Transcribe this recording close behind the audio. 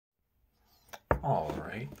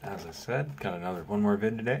Alright, as I said, got one more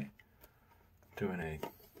vid today. Doing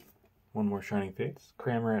one more Shining Fates.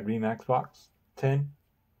 Cramorant V Max box. 10.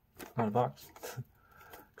 Not a box.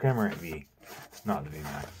 Cramorant V. Not the V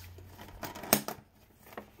Max.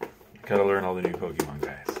 Gotta learn all the new Pokemon,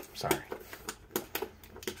 guys. Sorry.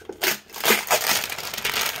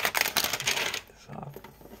 This off.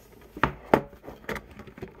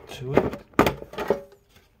 To it.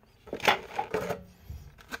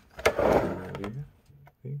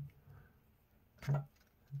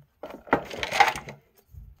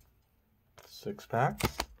 Six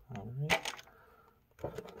packs. Alright.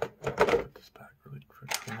 Put this back really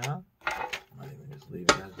quick for now. Might even just leave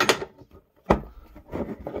it as it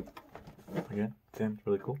is. Again, Tim's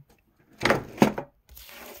really cool.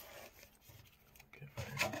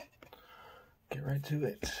 Get right to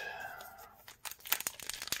it.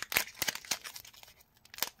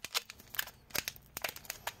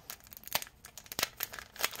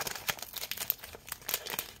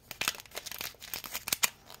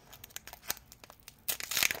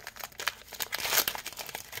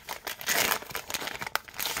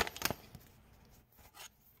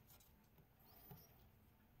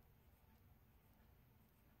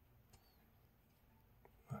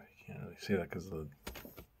 See that because the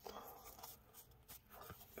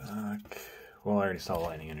back. Well, I already saw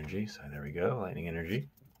lightning energy, so there we go. Lightning energy.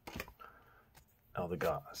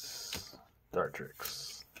 Eldegoss,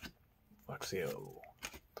 Dartrix, Luxio,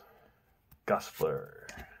 Gossifleur,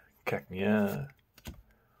 Cacnea,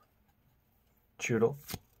 Choodle,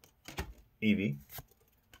 Eevee,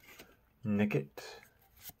 Nickit,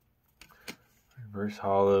 Reverse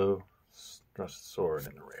Hollow, Rusted Sword,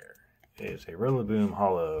 and the rare is a Rillaboom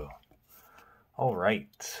Hollow. All right.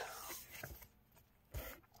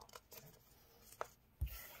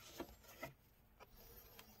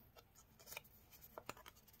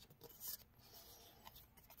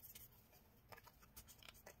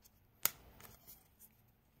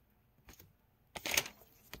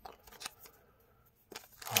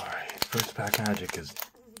 All right. First pack magic is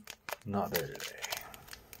not there today.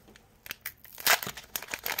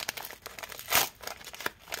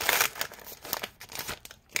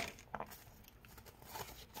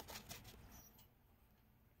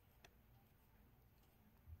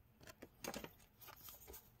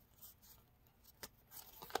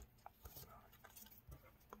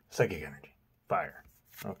 Psychic energy. Fire.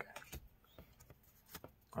 Okay.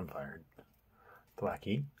 Unfired.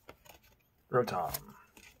 Thwackey. Rotom.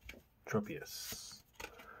 Tropius.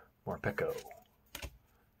 Morpeko.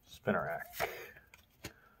 Spinarak.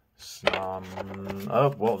 Snom.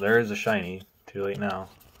 Oh, well, there is a shiny. Too late now.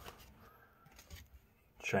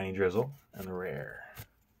 Shiny Drizzle. And the rare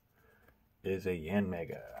is a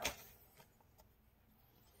Yanmega.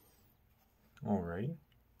 Alrighty.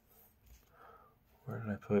 Where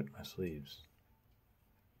did I put my sleeves?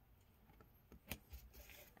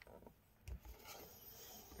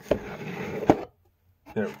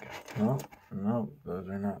 There we go. No, those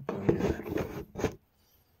are not them either.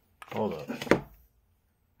 Hold up.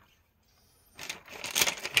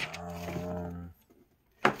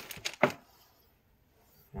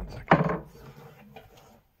 One second.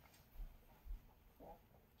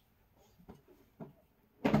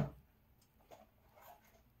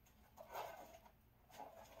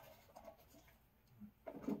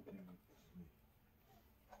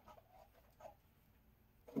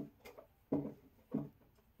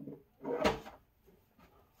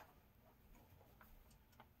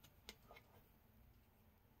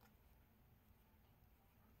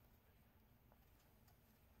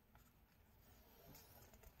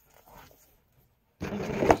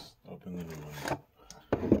 Open the new one.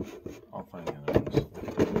 I'll find the other ones.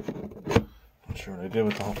 Not sure what I did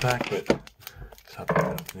with the whole pack, but just have to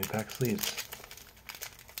open the pack sleeves.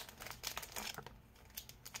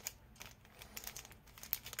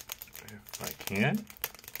 If I can.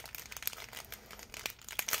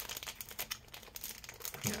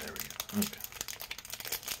 Yeah, there we go. Okay.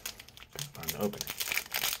 Find the opening.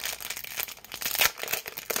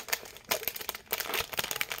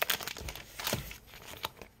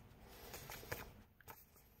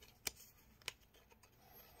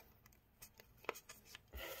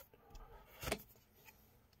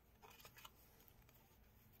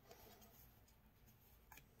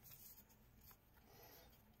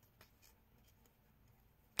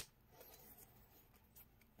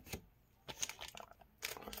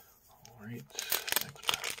 Alright, next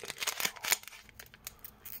pack.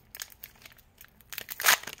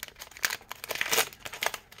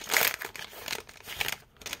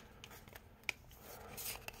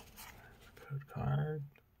 Code card.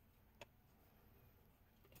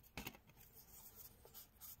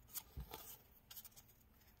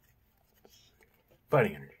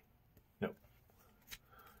 Fighting energy. Nope.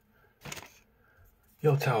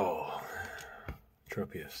 Yeltowel.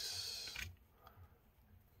 Tropius.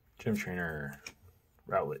 Gym Trainer.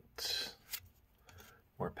 Rowlet.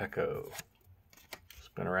 Morpeko.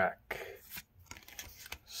 Spinarak.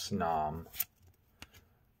 Snom.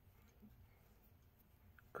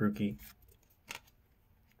 Grookey.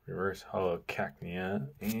 Reverse Hollow Cacnea.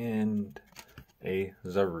 And a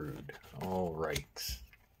Zarude. All right.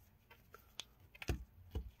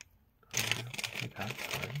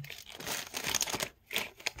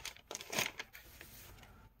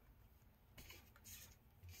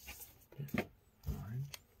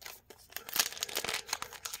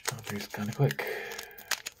 It's kind of quick.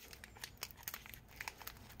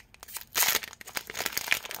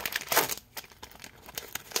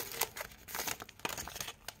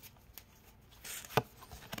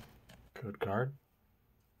 Code card.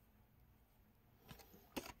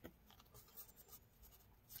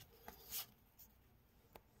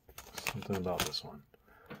 Something about this one.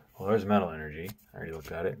 Well, there's Metal Energy. I already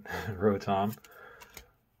looked at it. Rotom.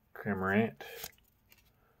 Cramorant.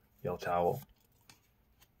 Yeltowel.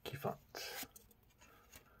 Kifant.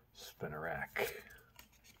 Spinarak.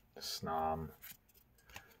 Snom.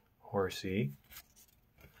 Horsey.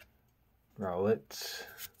 Rowlet.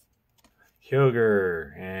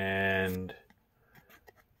 Kyogre. And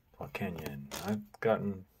Volcanion.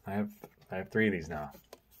 I have 3 of these now.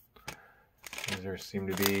 There seem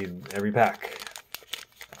to be every pack.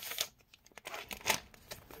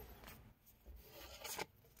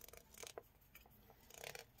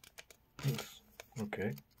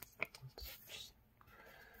 Okay. Let's just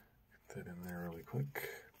get that in there really quick.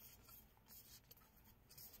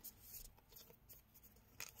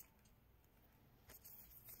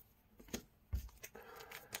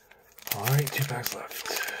 Alright, 2 packs left.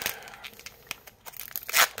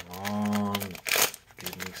 Come on.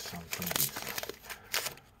 Give me something decent.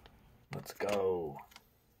 Let's go.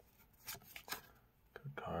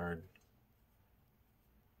 Good card.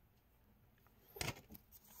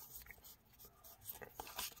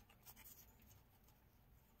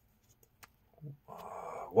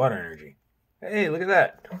 Water Energy. Hey, look at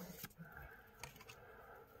that.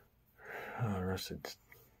 Rusted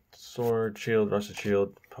Sword, Shield, Rusted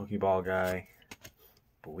Shield, Pokeball Guy,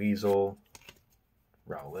 Weasel,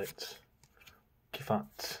 Rowlet,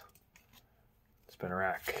 Kifant,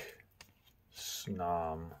 Spinarak,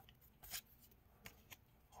 Snom,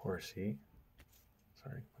 Horsey.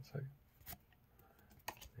 Sorry, 1 second.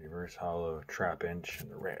 Reverse Hollow, Trapinch, and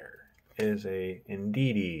the rare is a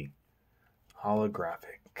Indeedee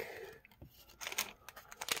holographic.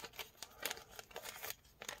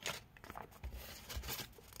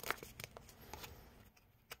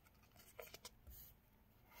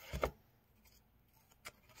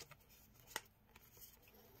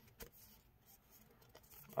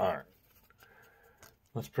 Alright.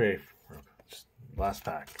 Let's pray for just last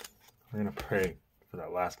pack. We're going to pray for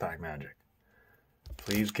that last pack magic.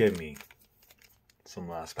 Please give me some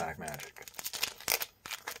last pack magic.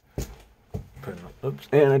 Oops,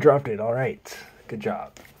 and I dropped it. Alright. Good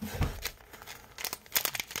job.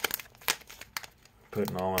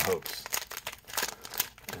 Putting all my hopes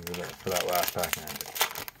into that for that last pack magic.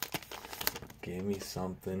 Give me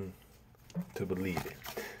something to believe in.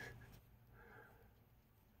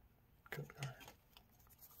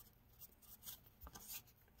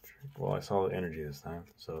 Well, I saw the energy this time,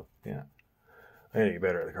 so yeah. I gotta get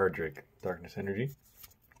better at the card trick. Darkness Energy.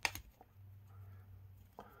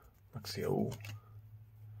 Luxio.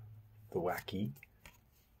 The Wacky.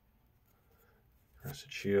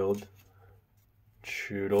 Rusted Shield.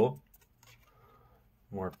 Choodle.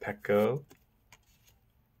 Morpeko.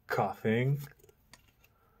 Coughing.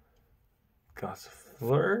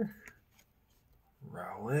 Gossifleur.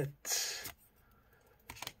 Rowlet.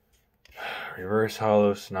 Reverse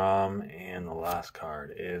Hollow Snom, and the last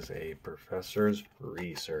card is a Professor's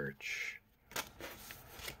Research.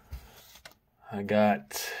 I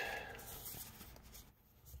got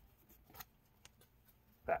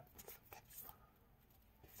that.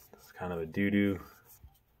 It's kind of a doo-doo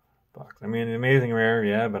box. I mean, an amazing rare,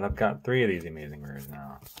 yeah, but I've got 3 of these amazing rares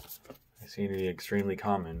now. They seem to be extremely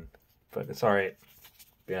common, but it's alright.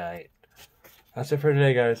 Yeah, that's it for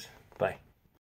today, guys. Bye.